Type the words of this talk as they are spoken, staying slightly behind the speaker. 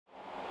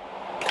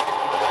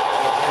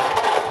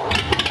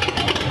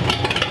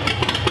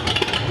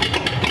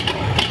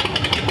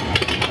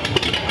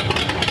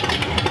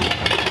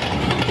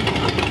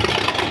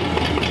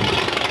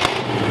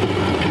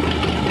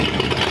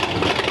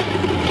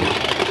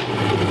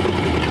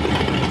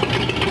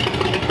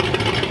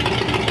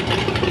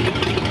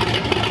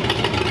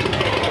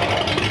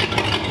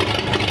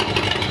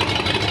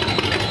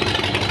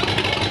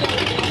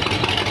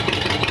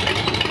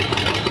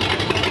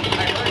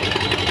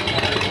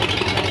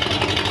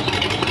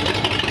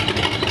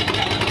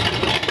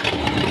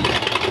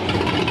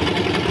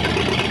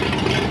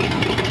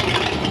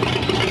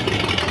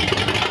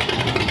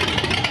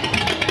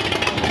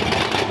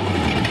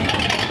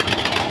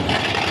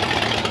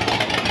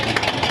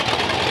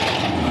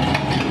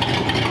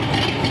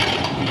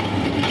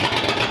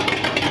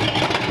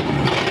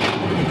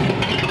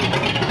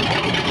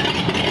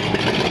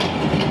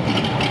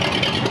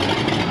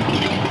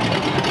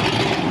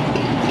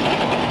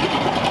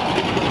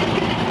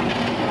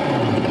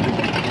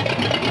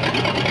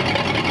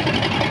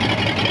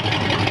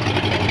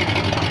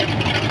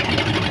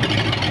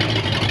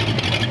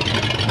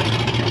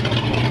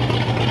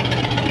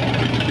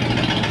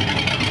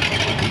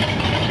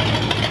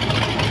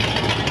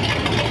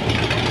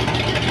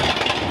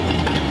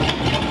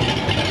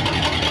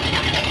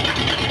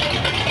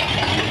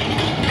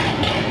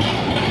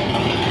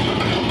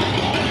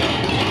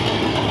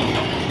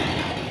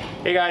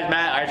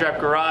IronTrap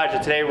Garage,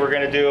 and today we're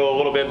going to do a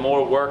little bit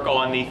more work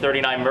on the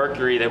 39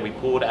 Mercury that we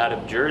pulled out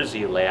of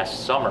Jersey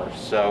last summer.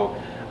 So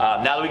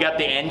now that we got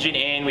the engine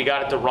in, we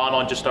got it to run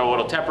on just our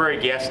little temporary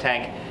gas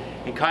tank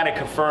and kind of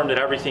confirmed that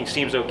everything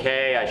seems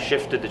okay. I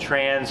shifted the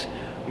trans,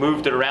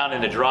 moved it around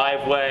in the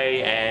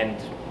driveway, and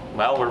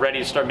well, we're ready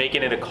to start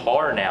making it a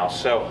car now.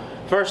 So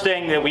first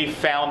thing that we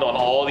found on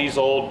all these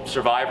old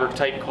Survivor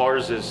type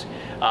cars is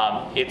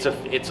it's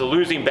a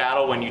losing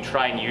battle when you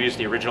try and use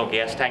the original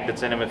gas tank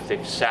that's in them. If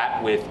they've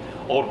sat with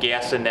old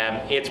gas in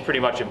them, it's pretty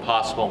much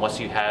impossible unless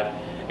you have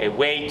a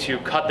way to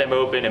cut them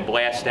open and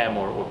blast them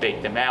or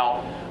bake them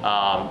out.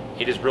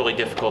 It is really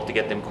difficult to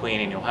get them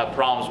clean, and you'll have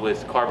problems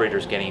with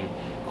carburetors getting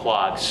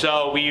clogged.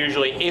 So we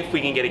usually, if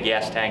we can get a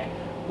gas tank,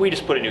 we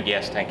just put a new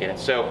gas tank in it.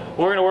 So what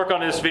we're going to work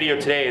on in this video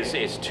today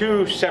is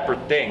two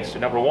separate things. So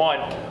number one,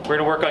 we're going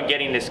to work on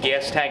getting this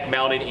gas tank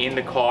mounted in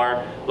the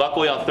car.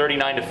 Luckily on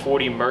 39 to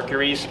 40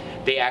 Mercuries,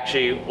 they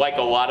actually, like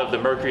a lot of the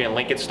Mercury and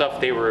Lincoln stuff,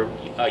 they were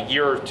a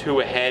year or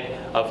two ahead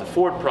of the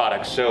Ford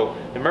products. So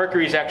the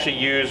Mercuries actually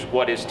use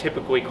what is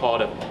typically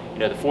called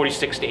the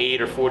 46 to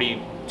 8 or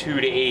 42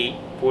 to 8,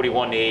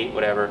 41 to 8,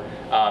 whatever,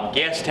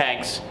 gas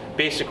tanks.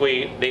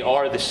 Basically, they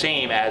are the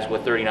same as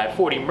what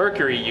 3940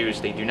 Mercury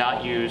use. They do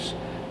not use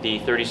the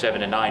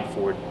 37 to 9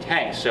 Ford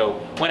tank. So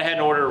went ahead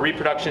and ordered a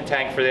reproduction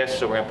tank for this.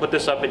 So we're going to put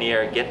this up in the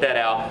air, get that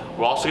out.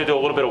 We're also going to do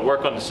a little bit of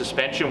work on the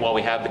suspension while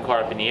we have the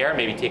car up in the air.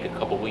 Maybe take a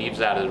couple leaves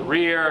out of the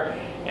rear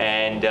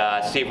and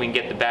see if we can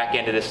get the back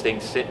end of this thing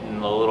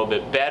sitting a little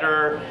bit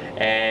better.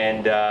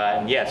 And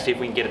yeah, see if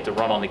we can get it to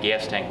run on the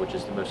gas tank, which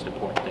is the most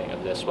important thing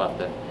of this. We'll have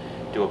to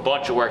do a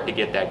bunch of work to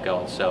get that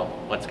going. So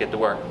let's get to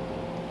work.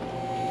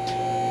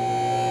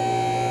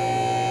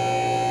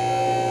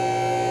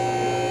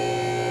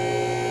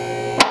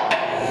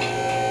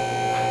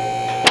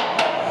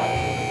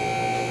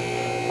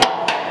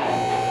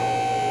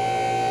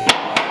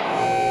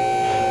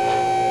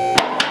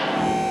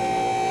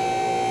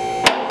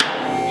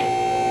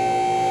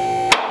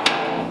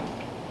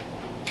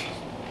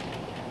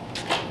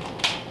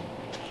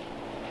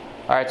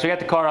 All right, so we got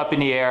the car up in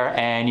the air,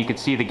 and you can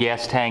see the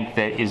gas tank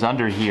that is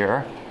under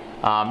here.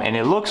 And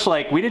it looks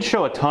like, we didn't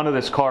show a ton of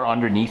this car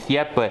underneath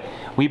yet, but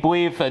we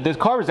believe this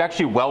car was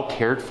actually well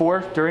cared for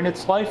during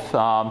its life.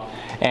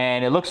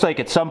 And it looks like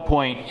at some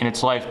point in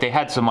its life, they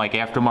had some like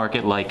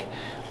aftermarket like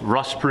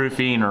rust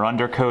proofing or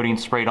undercoating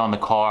sprayed on the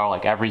car.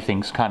 Like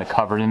everything's kind of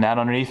covered in that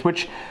underneath,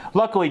 which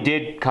luckily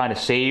did kind of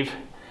save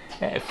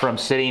from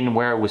sitting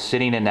where it was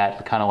sitting in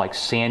that kind of like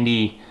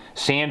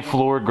sand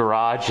floored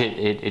garage.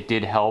 It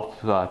did help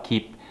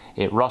keep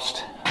it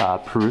rust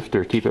proofed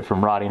or keep it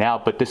from rotting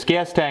out. But this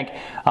gas tank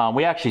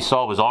we actually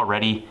saw was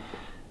already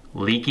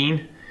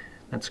leaking.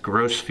 That's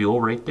gross fuel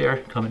right there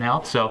coming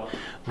out. So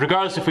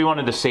regardless if we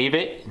wanted to save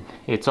it,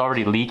 it's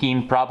already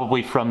leaking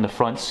probably from the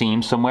front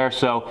seam somewhere.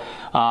 So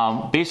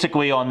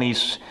basically on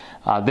these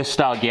this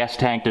style gas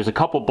tank, there's a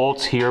couple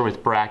bolts here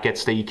with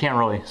brackets that you can't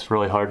really, it's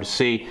really hard to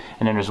see.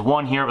 And then there's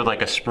one here with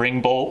like a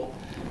spring bolt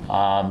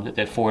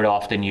that Ford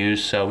often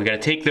use. So we got to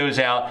take those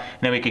out,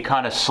 and then we could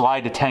kind of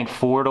slide the tank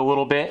forward a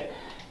little bit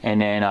and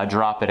then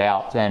drop it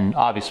out. Then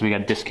obviously we got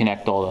to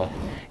disconnect all the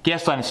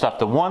gas line and stuff.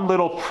 The one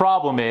little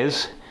problem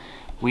is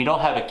we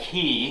don't have a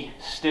key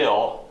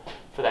still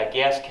for that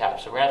gas cap.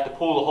 So we're gonna have to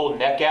pull the whole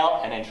neck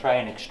out and then try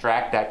and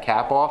extract that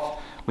cap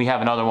off. We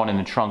have another one in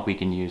the trunk we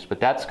can use,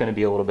 but that's gonna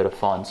be a little bit of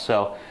fun.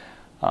 So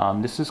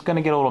this is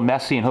gonna get a little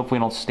messy, and hopefully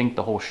we don't stink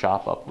the whole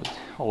shop up with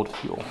old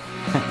fuel.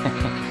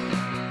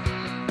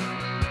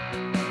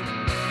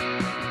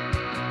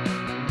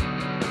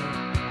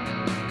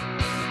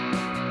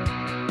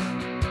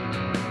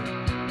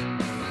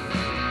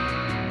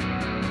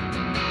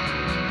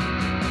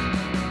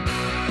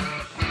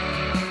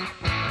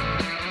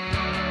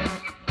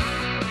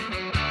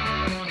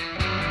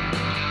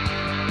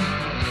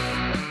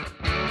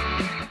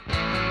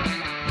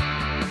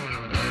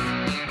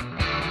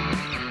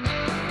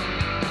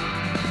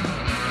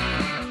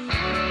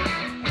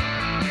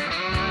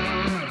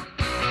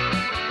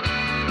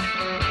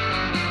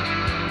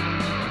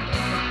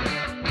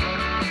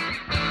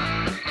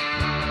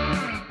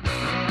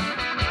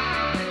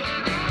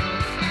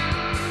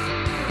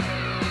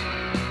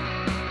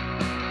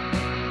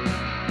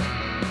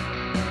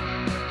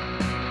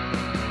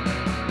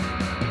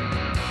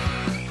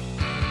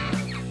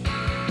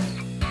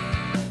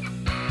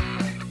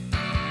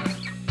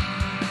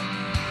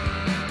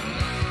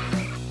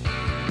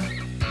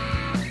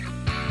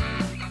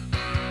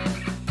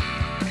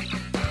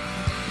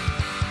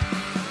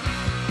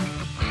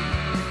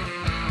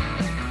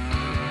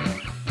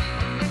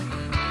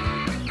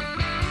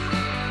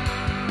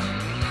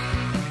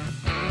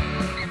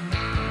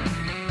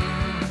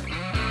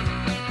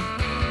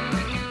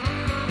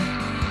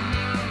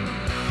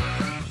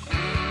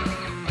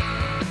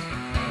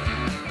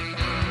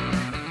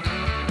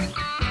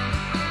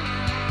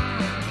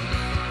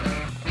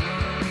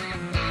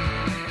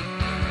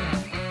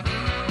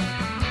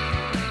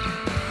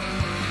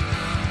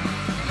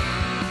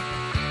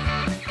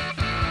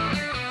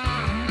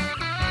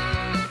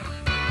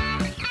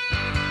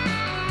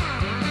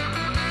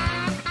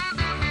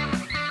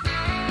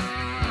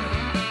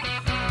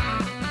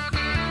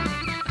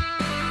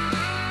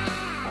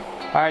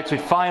 All right, so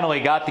we finally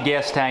got the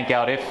gas tank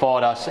out. It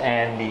fought us,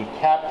 and the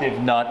captive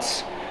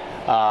nuts.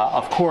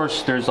 Of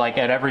course, there's like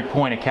at every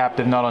point a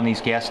captive nut on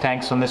these gas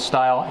tanks on this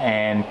style,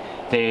 and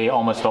they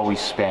almost always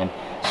spin.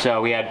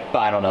 So we had,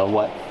 I don't know,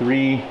 what,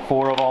 3,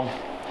 4 of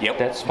them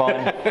that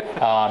spun.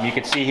 You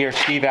can see here,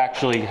 Steve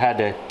actually had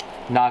to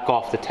knock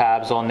off the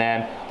tabs on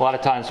them. A lot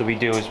of times what we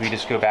do is we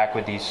just go back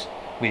with these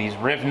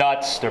riv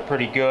nuts. They're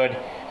pretty good,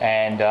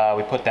 and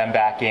we put them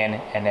back in,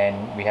 and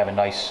then we have a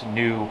nice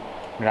new,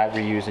 we're not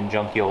reusing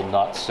junky old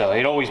nuts. So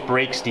it always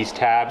breaks these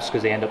tabs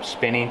because they end up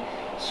spinning.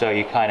 So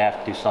you kind of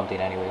have to do something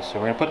anyway. So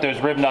we're gonna put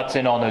those rib nuts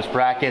in on those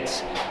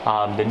brackets.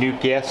 The new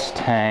gas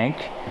tank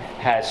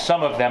has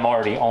some of them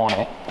already on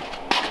it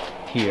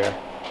here.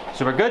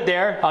 So we're good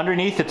there.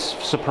 Underneath it's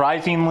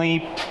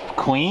surprisingly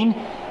clean.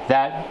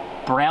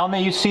 That brown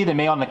that you see that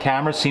may on the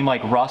camera seem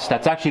like rust,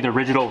 that's actually the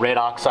original red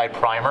oxide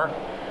primer.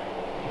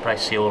 You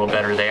probably see a little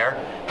better there.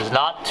 There's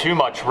not too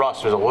much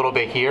rust, there's a little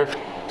bit here.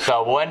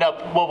 So we'll end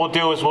up, what we'll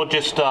do is we'll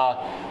just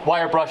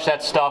wire brush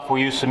that stuff.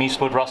 We'll use some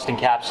Eastwood rust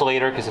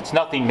encapsulator because it's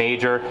nothing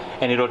major,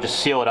 and it'll just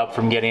seal it up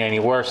from getting any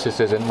worse.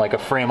 This isn't like a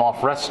frame off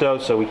resto,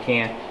 so we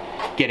can't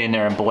get in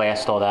there and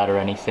blast all that or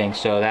anything.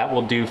 So that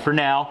will do for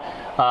now.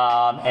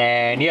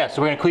 And yeah,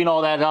 so we're gonna clean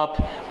all that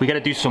up. We gotta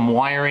do some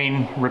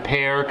wiring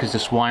repair because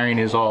this wiring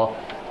is all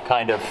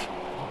kind of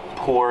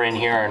poor in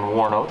here and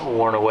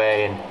worn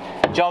away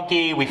and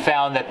junky. We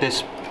found that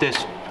this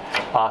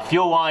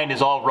fuel line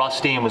is all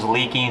rusty and was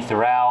leaking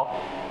throughout,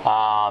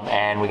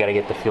 and we got to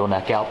get the fuel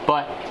neck out,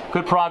 but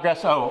good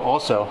progress. Oh,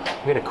 also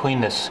we got to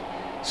clean this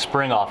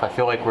spring off. I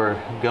feel like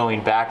we're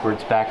going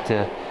backwards back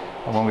to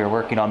when we were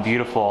working on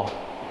Beautiful.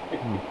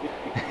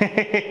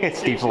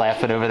 Steve's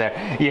laughing over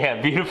there.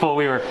 Yeah, Beautiful,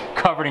 we were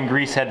covered in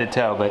grease head to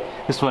toe, but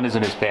this one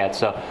isn't as bad,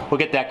 so we'll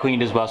get that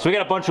cleaned as well. So we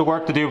got a bunch of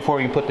work to do before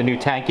we can put the new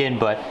tank in,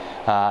 but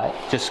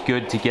just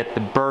good to get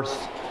the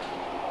birth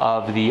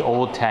of the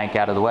old tank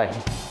out of the way.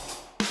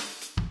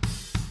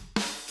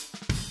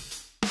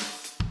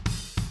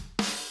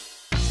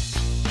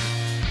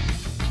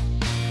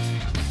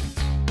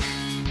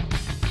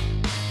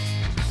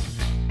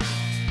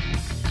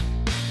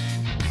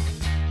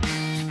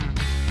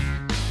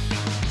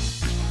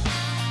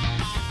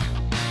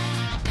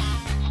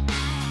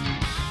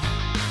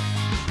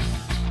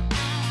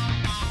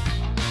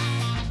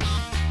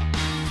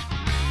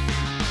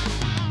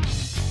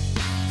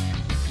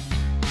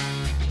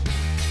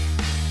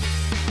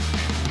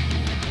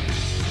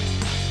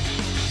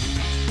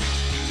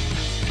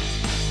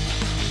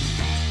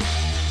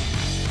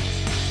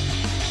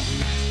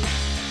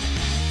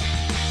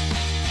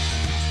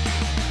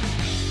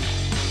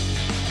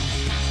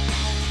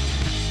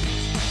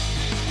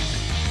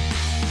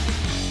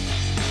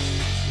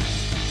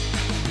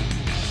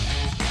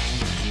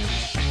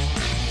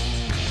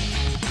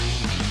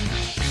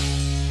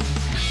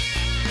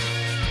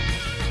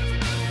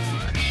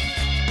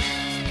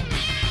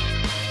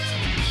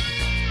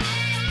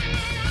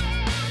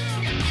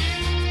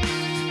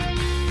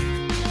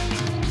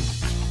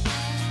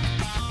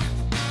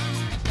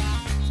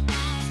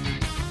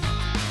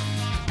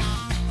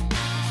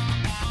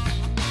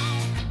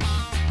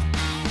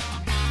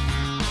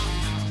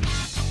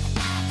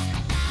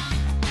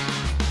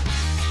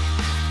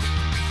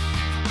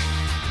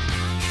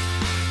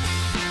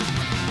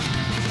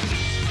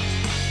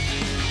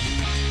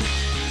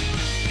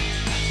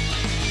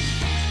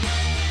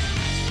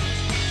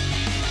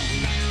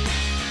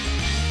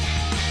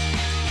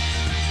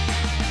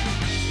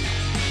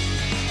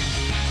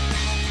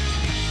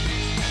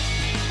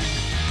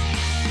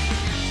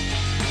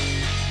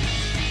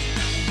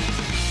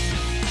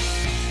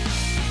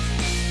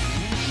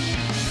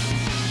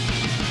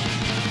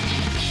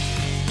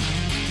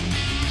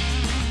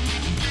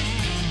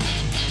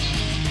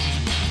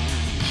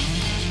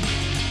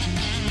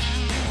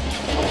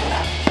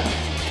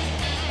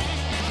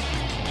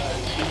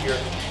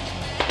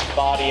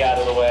 Body out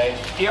of the way.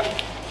 Yep.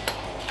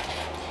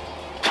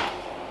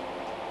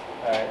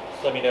 Alright,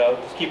 just let me know.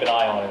 Just keep an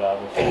eye on it,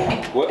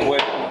 obviously. What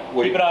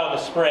Keep an eye on the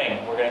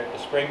spring. The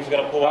spring's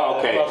gonna pull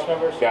out the cross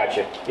members.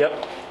 Gotcha.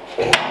 Yep.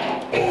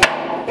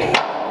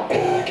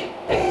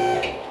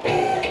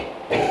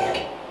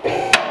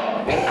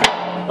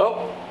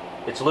 Oh,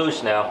 it's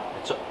loose now.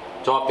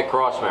 It's off the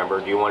cross member.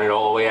 Do you want it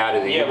all the way out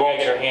of the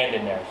U-bolts? Yeah, we gotta get our hand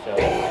in there,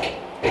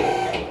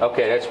 so.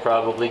 Okay, that's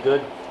probably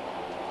good.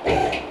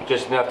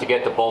 Just enough to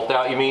get the bolt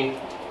out, you mean?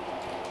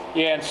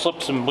 Yeah, and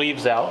slip some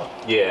leaves out.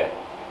 Yeah.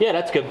 Yeah,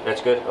 that's good.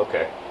 That's good?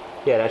 Okay.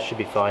 Yeah, that should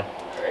be fine.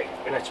 All right,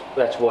 and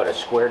that's what, a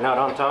square nut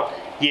on top?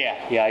 Yeah,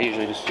 I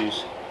usually just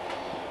use,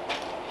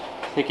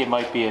 I think it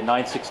might be a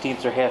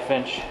 9/16 or 1/2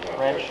 inch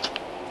wrench,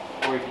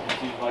 or you can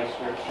just use vice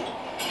grips.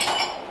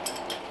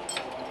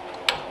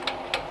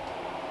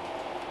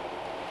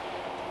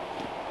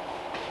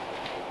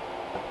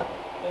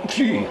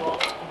 Gee. All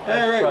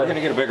right, we're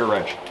gonna get a bigger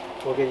wrench.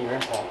 We'll get your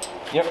impact.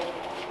 Yep.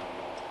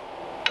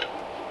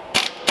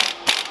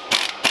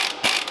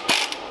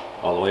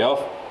 All the way off?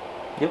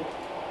 Yep.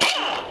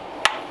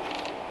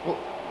 Oh,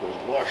 there's a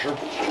washer.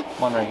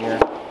 One right here.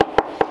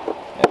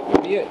 That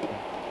would be it.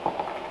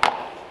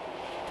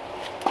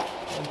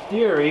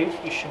 theory,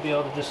 you should be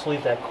able to just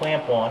leave that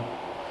clamp on.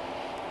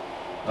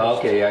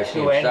 Okay, I see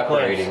Two it end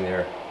separating clamps.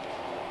 there.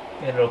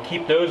 And it'll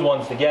keep those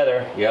ones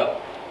together.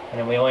 Yep, And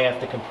then we only have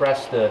to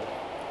compress the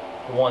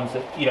ones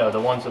that, you know, the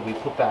ones that we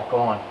put back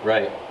on.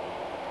 right.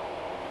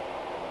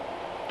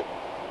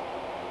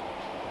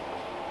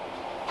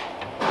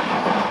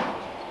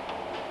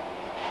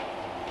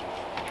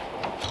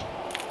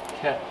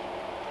 Okay.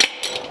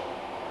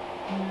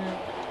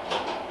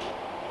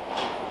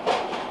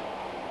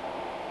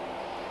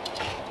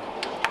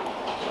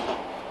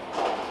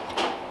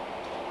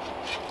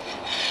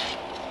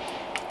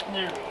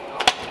 There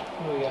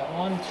we go. We got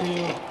 1,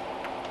 2.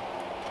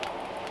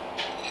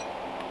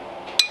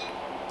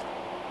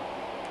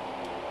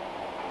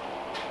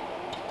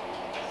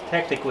 It's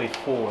technically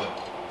 4.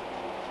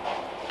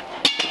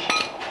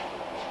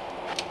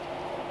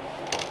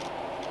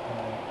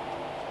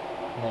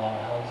 Now,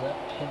 how's that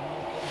pin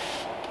looking?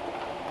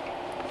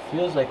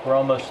 Feels like we're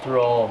almost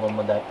through all of them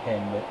with that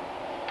pin, but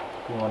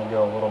we want to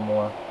go a little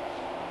more.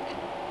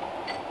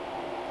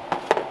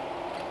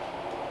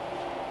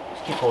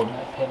 Just keep holding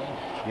that pin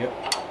in. Yep.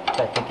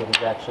 I think it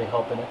is actually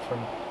helping it from...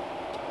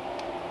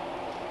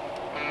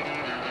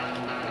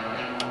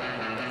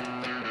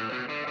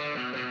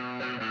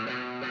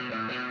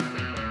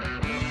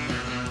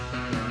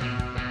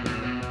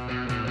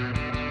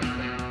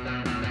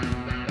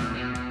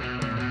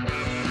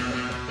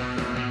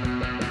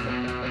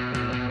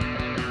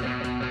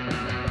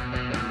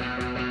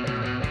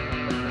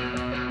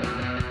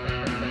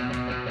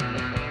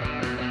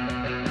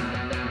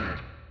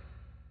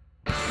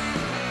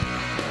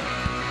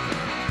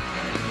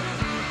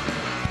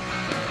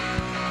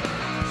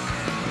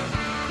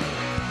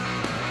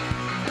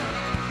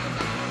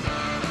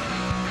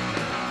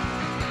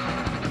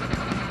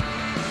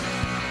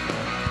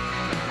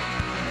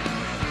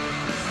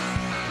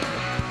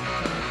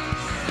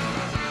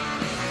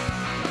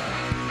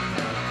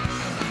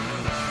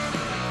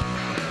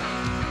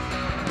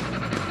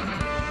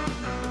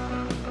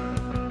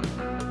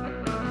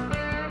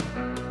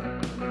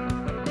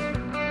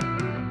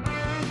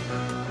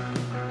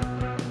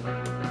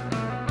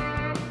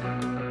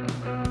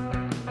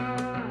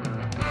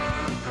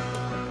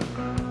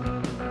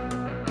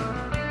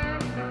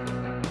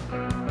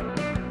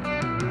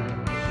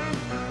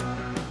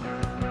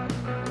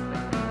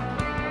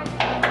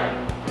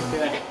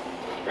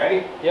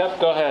 Ready? Yep,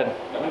 go ahead.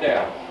 Coming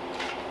down.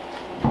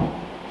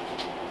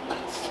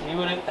 Let's see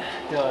what it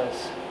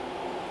does.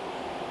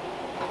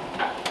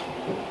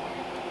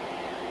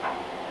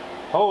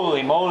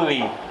 Holy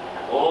moly.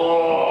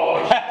 Oh,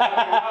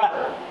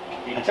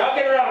 you're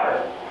tucking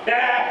rubber.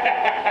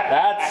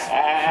 That's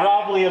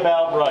probably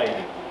about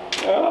right.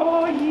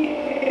 Oh,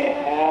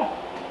 yeah.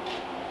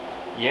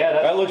 Yeah,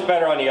 That that's... looks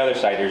better on the other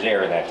side. There's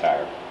air in that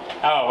tire.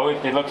 Oh,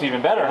 it looks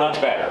even better, huh? Looks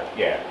better,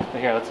 yeah.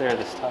 Here, let's air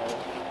this tire.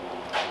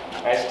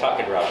 That's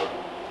tucking rubber.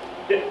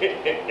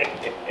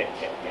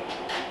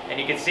 And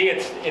you can see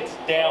it's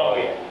down. Oh,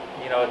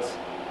 yeah. You know, it's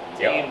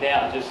Yep. aimed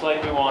down just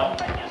like we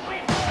want.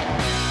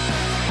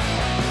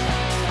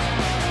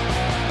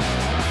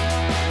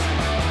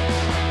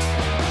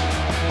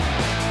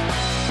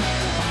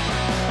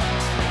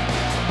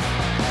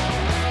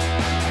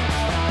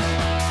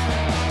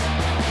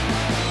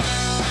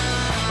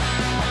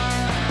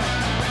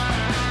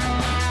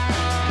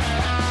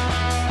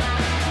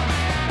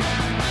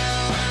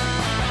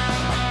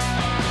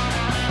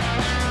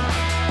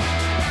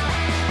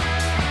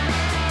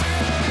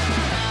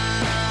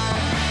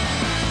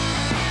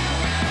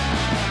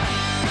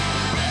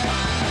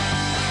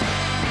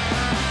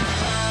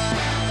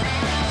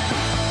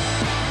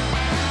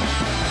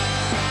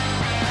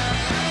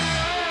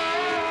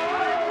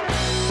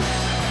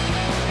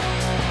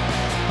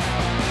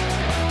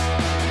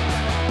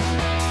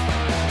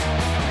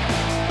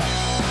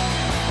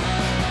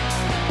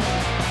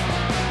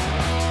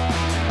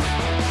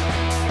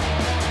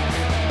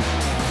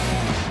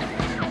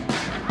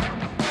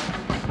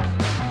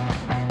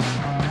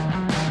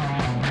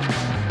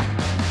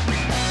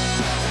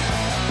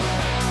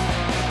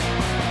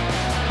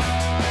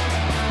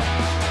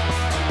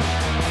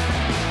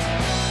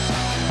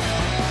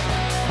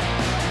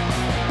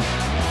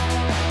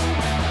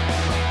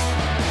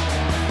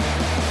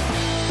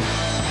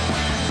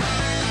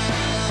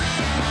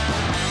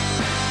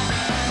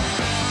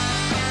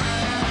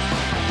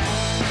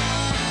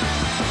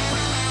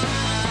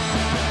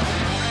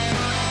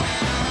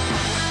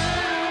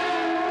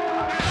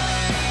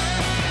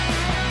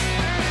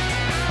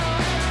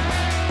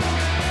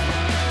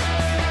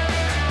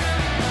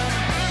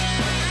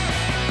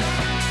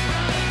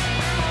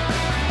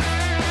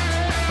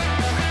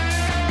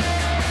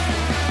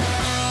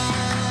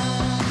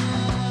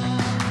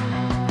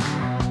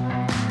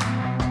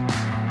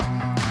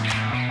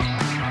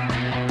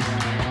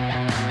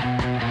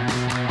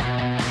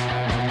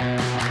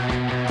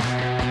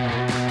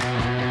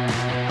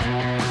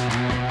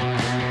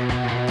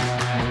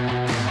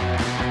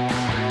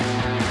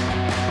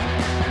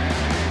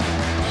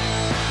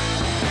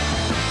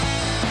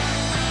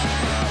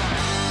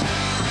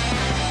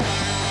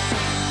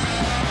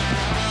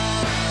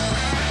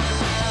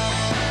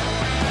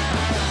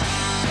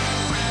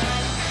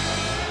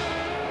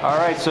 All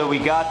right, so we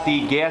got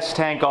the gas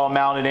tank all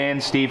mounted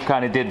in. Steve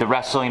kind of did the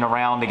wrestling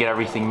around to get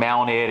everything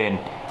mounted,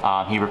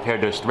 and he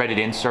repaired those threaded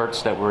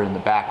inserts that were in the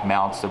back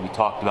mounts that we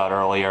talked about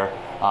earlier.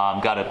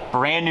 Got a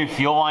brand new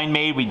fuel line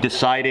made. We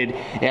decided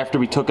after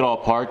we took it all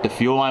apart, the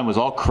fuel line was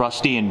all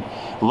crusty, and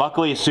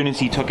luckily as soon as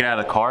he took it out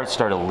of the car, it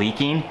started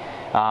leaking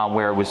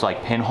where it was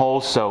like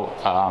pinholes. So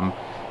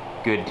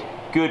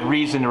good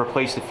reason to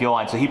replace the fuel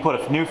line. So he put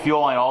a new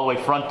fuel line all the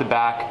way front to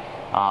back.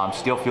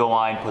 Steel fuel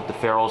line, put the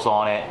ferrules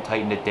on it,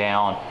 tightened it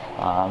down.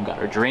 Got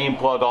our drain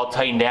plug all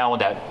tightened down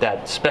with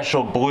that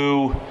special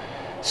blue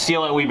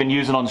sealant we've been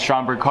using on the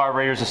Stromberg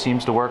carburetors. It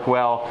seems to work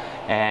well.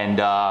 And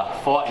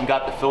fought and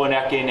got the filler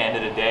neck in end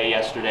of the day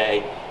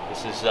yesterday.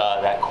 This is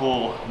that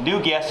cool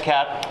new gas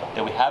cap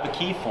that we have a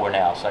key for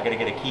now. So I gotta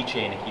get a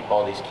keychain to keep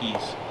all these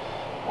keys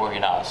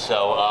organized.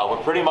 So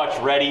we're pretty much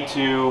ready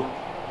to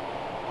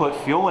put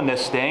fuel in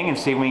this thing and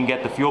see if we can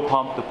get the fuel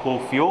pump to pull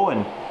fuel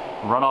and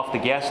run off the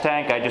gas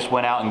tank. I just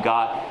went out and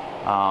got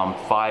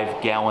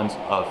 5 gallons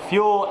of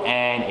fuel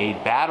and a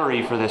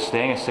battery for this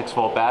thing, a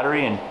 6-volt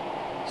battery, and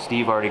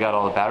Steve already got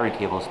all the battery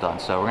cables done.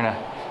 So we're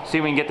gonna see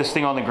if we can get this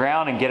thing on the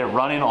ground and get it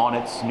running on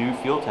its new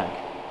fuel tank.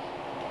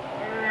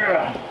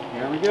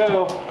 Here we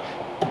go.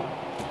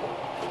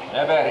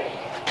 Have at it.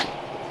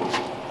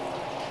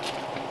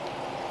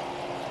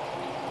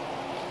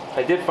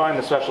 I did find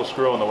the special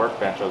screw on the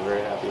workbench. I was very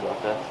happy about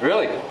that.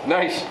 Really?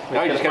 Nice.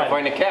 Now you just gotta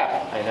find the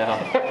cap. I know.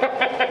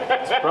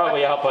 It's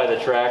probably out by the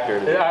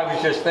tractor. Yeah,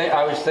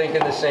 I was thinking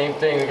the same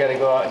thing. We gotta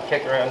go out and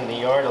kick around in the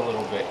yard a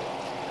little bit.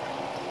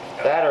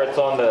 That or it's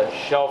on the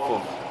shelf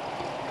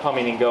of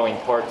coming and going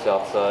parts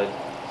outside.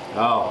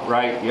 Oh,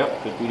 right.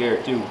 Yep. Could be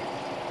there too.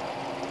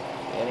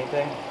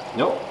 Anything?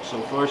 Nope. So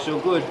far so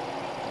good.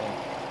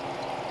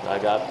 Yeah. I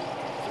got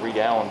 3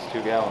 gallons,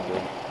 2 gallons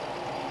in.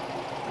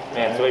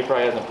 Man, so he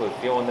probably hasn't put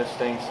fuel in this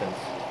thing since...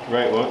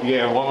 Right, well,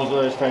 yeah, when was the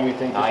last time you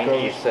think this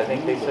 90s, I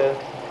think they said.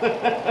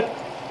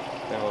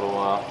 Been a little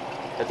while.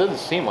 It doesn't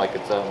seem like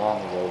it's that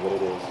long ago, but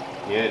it is.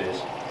 Yeah, it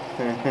is.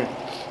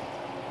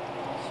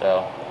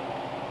 So,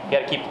 you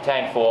gotta keep the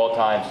tank full all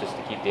times just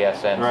to keep the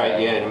SN. Right,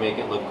 yeah, to make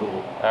it look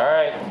cool.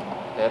 Alright,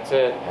 that's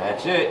it.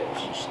 That's it.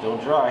 She's still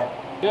dry.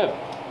 Good.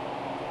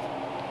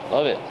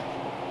 Love it.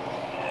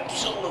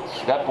 Absolutely.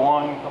 Step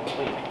 1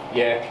 complete.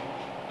 Yeah.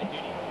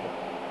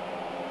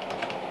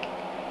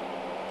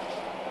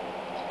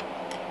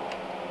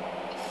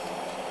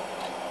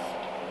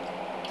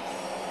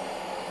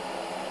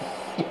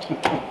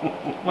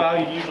 Well,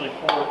 you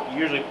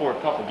usually pour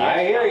a cup of gas.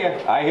 I hear you.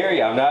 I hear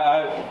you. I'm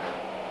not.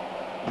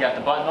 You got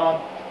the button on?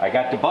 I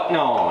got the button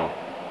on.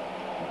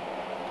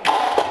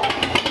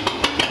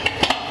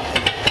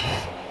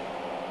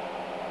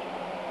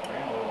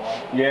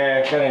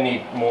 Yeah, gonna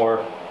need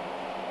more.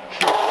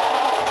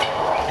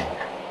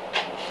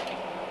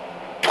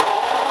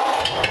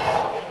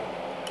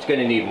 It's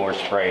gonna need more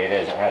spray.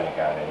 It hasn't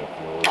got any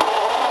fuel.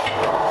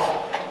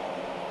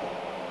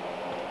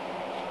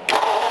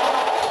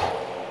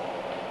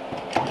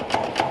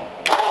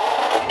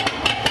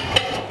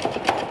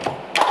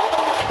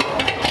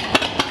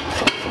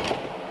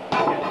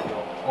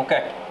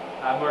 Okay.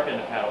 I'm working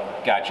the pedal.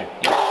 Gotcha.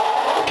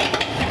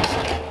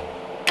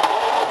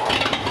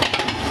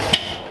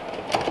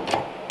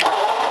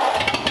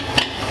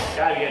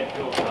 Gotta be getting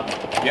fuel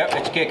coming. Yep,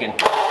 it's kicking.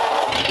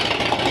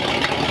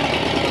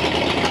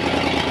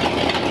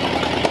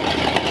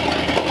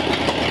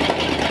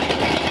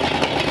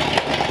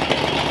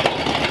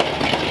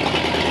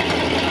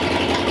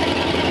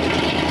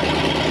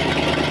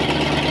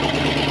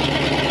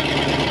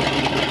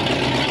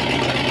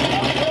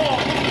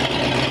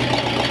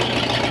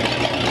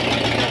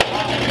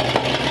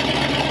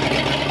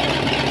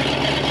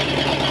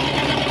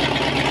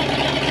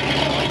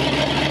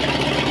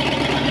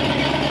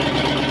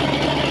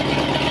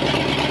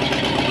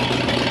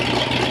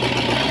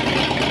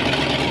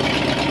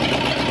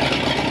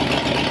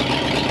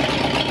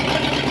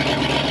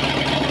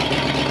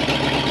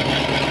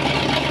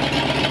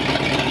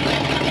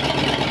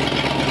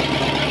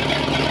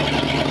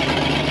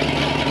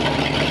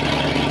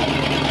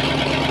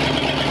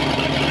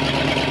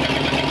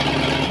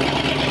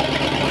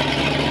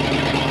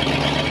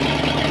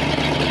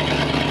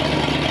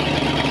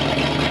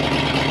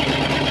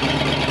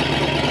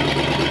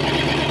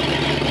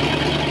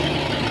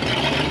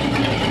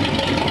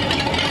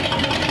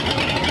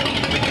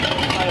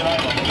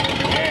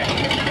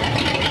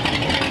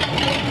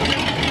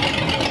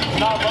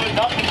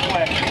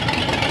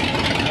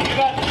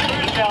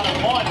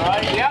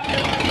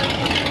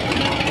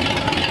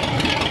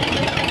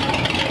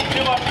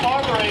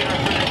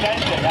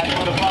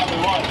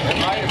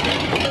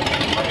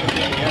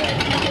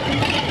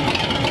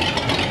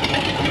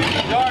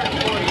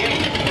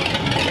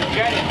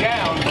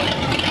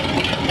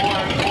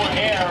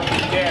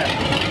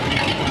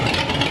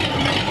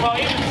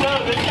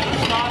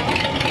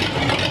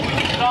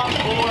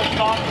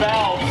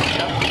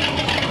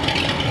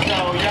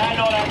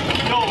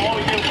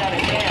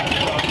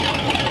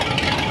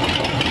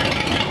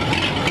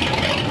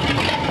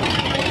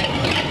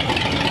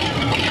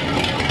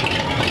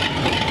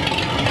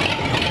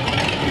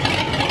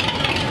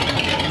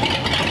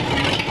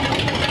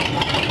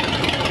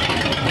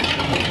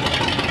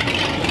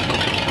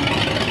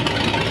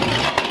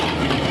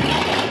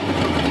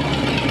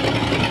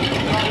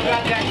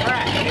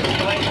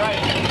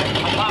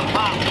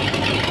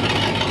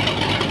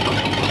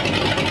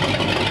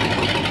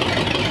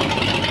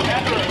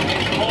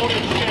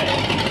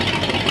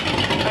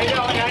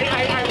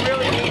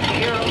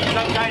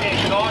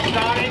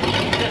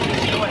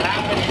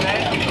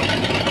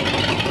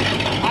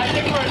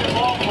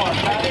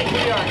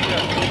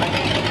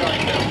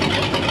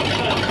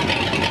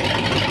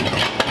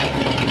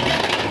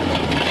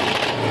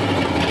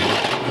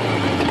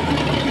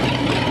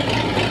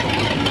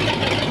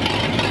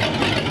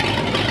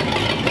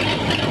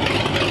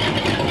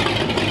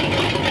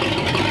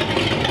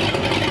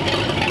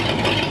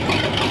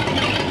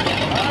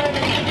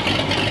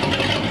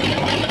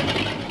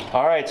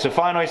 All right, so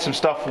finally some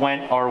stuff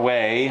went our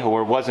way,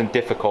 or wasn't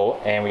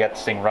difficult, and we got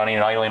this thing running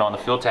and idling on the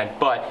fuel tank.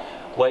 But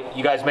what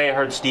you guys may have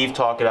heard Steve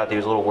talk about that he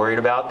was a little worried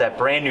about, that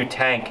brand new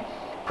tank,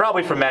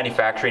 probably from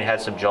manufacturing,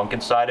 has some junk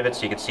inside of it.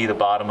 So you can see the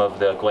bottom of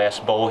the glass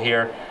bowl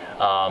here.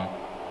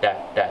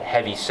 That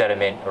heavy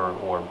sediment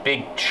or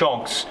big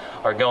chunks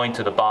are going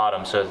to the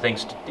bottom. So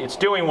it's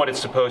doing what it's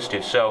supposed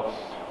to. So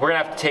we're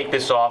gonna have to take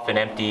this off and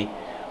empty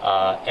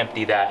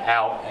that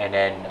out, and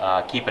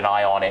then keep an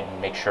eye on it and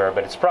make sure.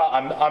 But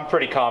I'm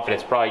pretty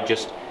confident it's probably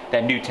just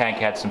that new tank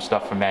had some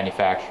stuff from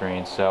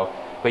manufacturing. So,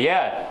 but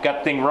yeah, got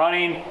the thing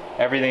running.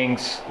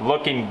 Everything's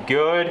looking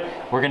good.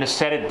 We're gonna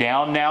set it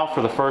down now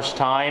for the first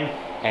time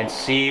and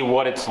see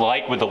what it's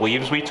like with the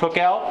leaves we took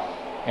out.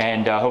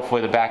 And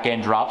hopefully the back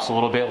end drops a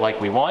little bit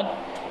like we want.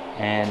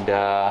 And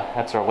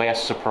that's our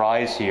last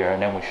surprise here.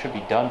 And then we should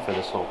be done for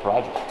this little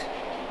project.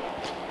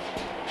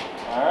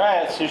 All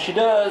right, let's see what she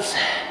does.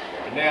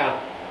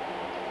 Now.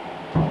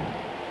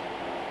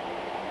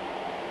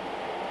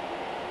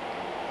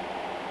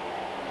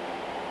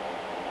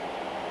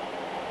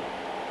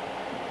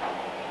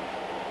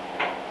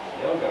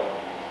 Still going.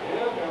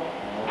 Still going.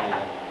 Oh,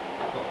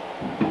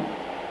 yeah.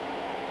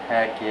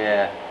 Heck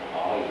yeah.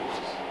 Oh,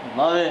 yes.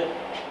 Love it.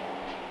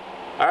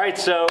 All right,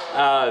 so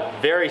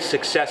very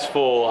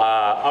successful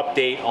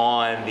update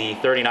on the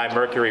 39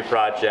 Mercury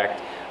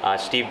project.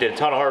 Steve did a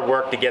ton of hard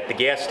work to get the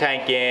gas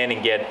tank in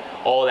and get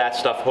all that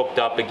stuff hooked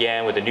up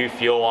again with a new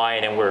fuel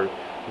line, and we're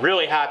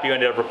really happy we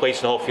ended up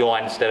replacing the whole fuel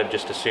line instead of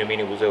just assuming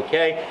it was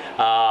okay.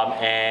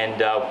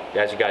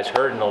 As you guys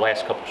heard in the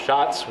last couple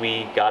shots,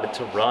 we got it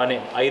to run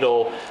and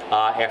idle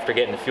after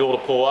getting the fuel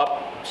to pull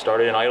up.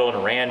 Started in idle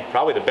and ran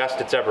probably the best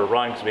it's ever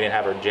run because we didn't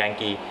have our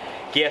janky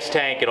gas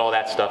tank and all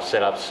that stuff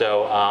set up.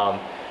 So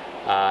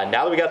now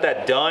that we got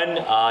that done,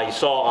 you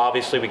saw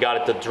obviously we got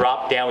it to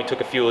drop down. We took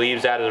a few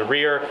leaves out of the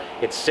rear.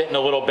 It's sitting a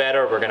little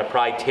better. We're gonna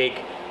probably take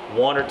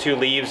 1 or 2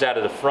 leaves out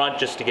of the front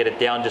just to get it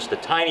down just a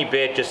tiny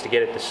bit, just to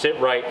get it to sit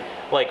right,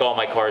 like all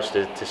my cars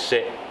to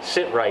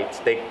sit right.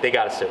 They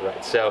gotta sit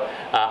right. So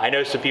I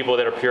know some people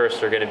that are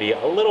purists are gonna be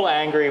a little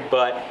angry,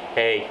 but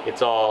hey,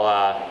 it's all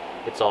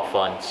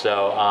fun.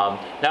 So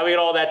now we got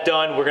all that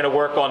done, we're gonna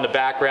work on the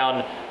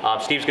background.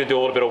 Steve's gonna do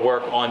a little bit of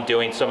work on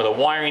doing some of the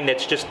wiring.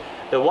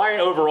 The wiring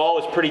overall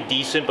is pretty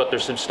decent, but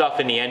there's some stuff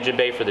in the engine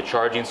bay for the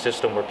charging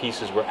system where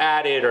pieces were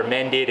added or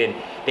mended and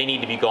they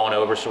need to be gone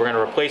over. So we're gonna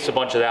replace a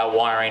bunch of that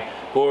wiring,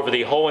 go over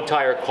the whole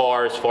entire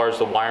car as far as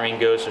the wiring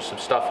goes. There's some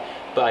stuff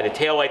by the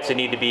taillights that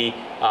need to be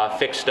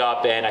fixed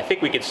up, and I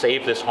think we could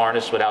save this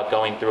harness without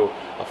going through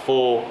a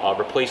full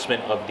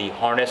replacement of the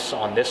harness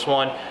on this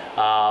one.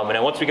 And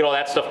then once we get all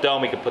that stuff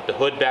done, we can put the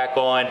hood back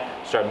on,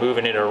 start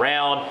moving it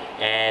around,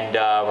 and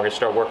we're gonna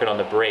start working on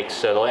the brakes.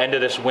 So the end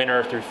of this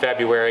winter through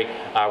February,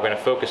 we're gonna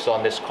focus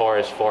on this car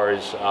as far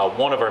as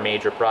one of our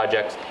major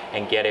projects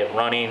and get it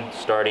running,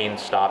 starting,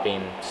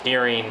 stopping,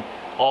 steering,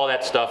 all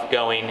that stuff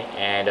going.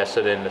 And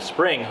so then in the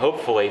spring,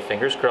 hopefully,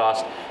 fingers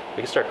crossed, we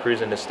can start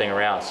cruising this thing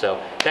around.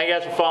 So thank you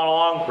guys for following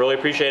along. Really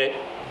appreciate it.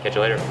 Catch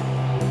you later.